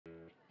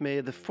May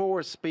the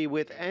force be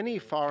with any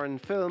foreign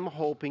film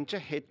hoping to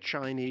hit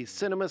Chinese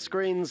cinema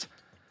screens.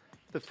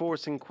 The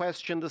force in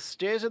question, the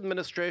State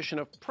Administration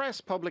of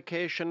Press,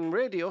 Publication,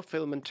 Radio,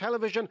 Film and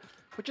Television,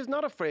 which is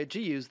not afraid to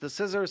use the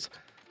scissors.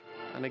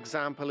 An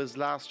example is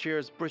last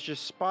year's British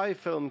spy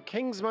film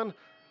Kingsman,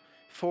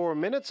 4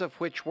 minutes of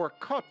which were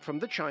cut from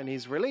the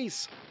Chinese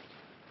release.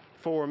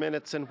 4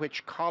 minutes in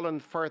which Colin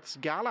Firth's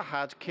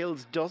Galahad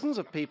kills dozens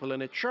of people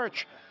in a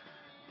church.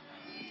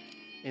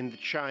 In the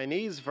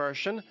Chinese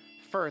version,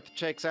 Firth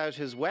takes out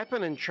his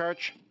weapon in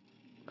church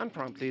and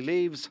promptly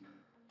leaves.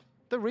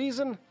 The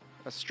reason?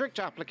 A strict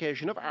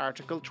application of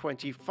Article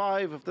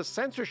 25 of the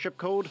Censorship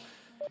Code,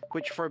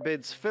 which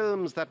forbids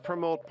films that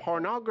promote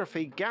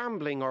pornography,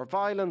 gambling or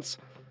violence.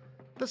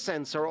 The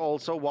censor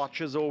also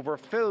watches over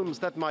films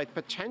that might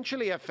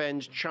potentially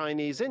offend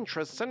Chinese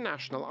interests and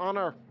national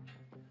honour.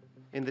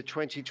 In the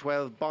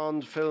 2012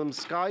 Bond film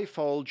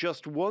Skyfall,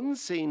 just one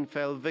scene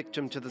fell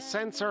victim to the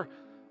censor,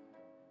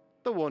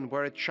 the one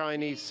where a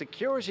Chinese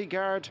security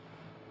guard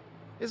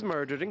is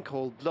murdered in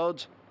cold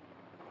blood.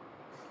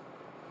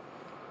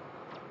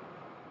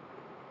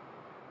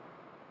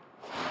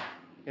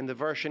 In the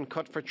version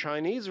cut for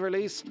Chinese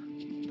release,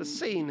 the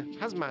scene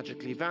has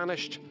magically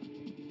vanished.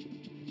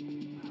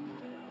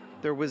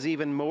 There was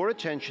even more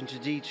attention to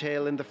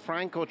detail in the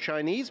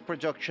Franco-Chinese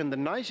production The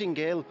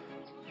Nightingale,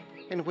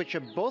 in which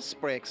a bus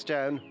breaks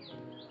down,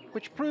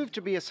 which proved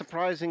to be a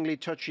surprisingly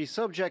touchy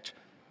subject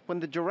when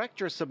the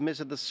director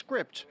submitted the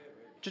script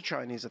to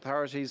Chinese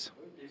authorities.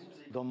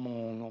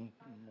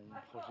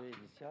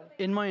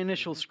 In my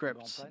initial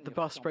script, the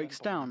bus breaks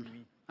down,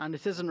 and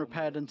it isn't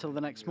repaired until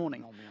the next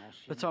morning.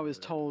 But I was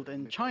told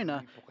in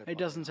China it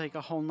doesn't take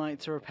a whole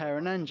night to repair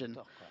an engine,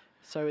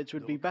 so it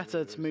would be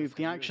better to move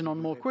the action on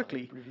more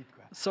quickly.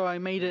 So I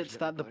made it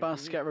that the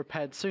bus get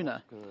repaired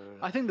sooner.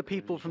 I think the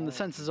people from the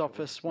censor's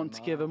office want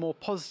to give a more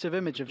positive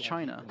image of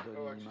China.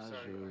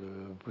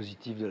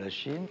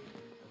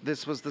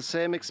 This was the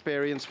same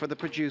experience for the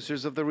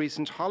producers of the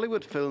recent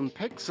Hollywood film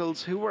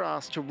Pixels, who were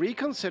asked to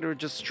reconsider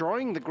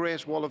destroying the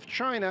Great Wall of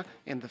China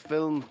in the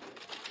film.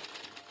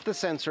 The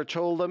censor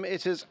told them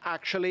it is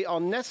actually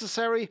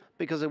unnecessary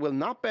because it will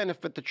not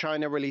benefit the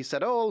China release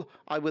at all.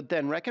 I would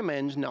then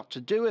recommend not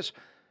to do it.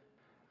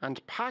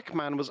 And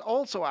Pac-Man was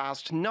also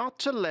asked not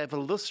to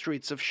level the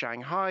streets of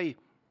Shanghai.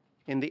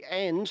 In the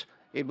end,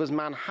 it was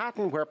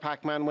Manhattan where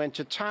Pac-Man went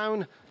to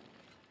town.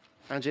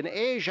 And in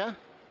Asia,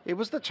 it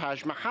was the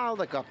Taj Mahal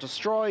that got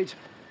destroyed.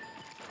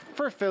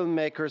 For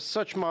filmmakers,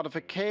 such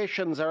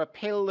modifications are a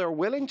pill they're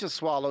willing to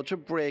swallow to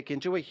break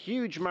into a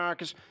huge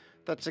market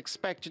that's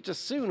expected to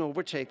soon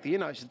overtake the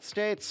United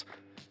States.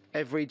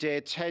 Every day,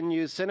 10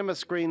 new cinema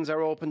screens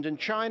are opened in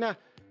China,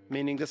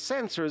 meaning the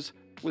censors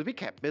will be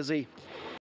kept busy.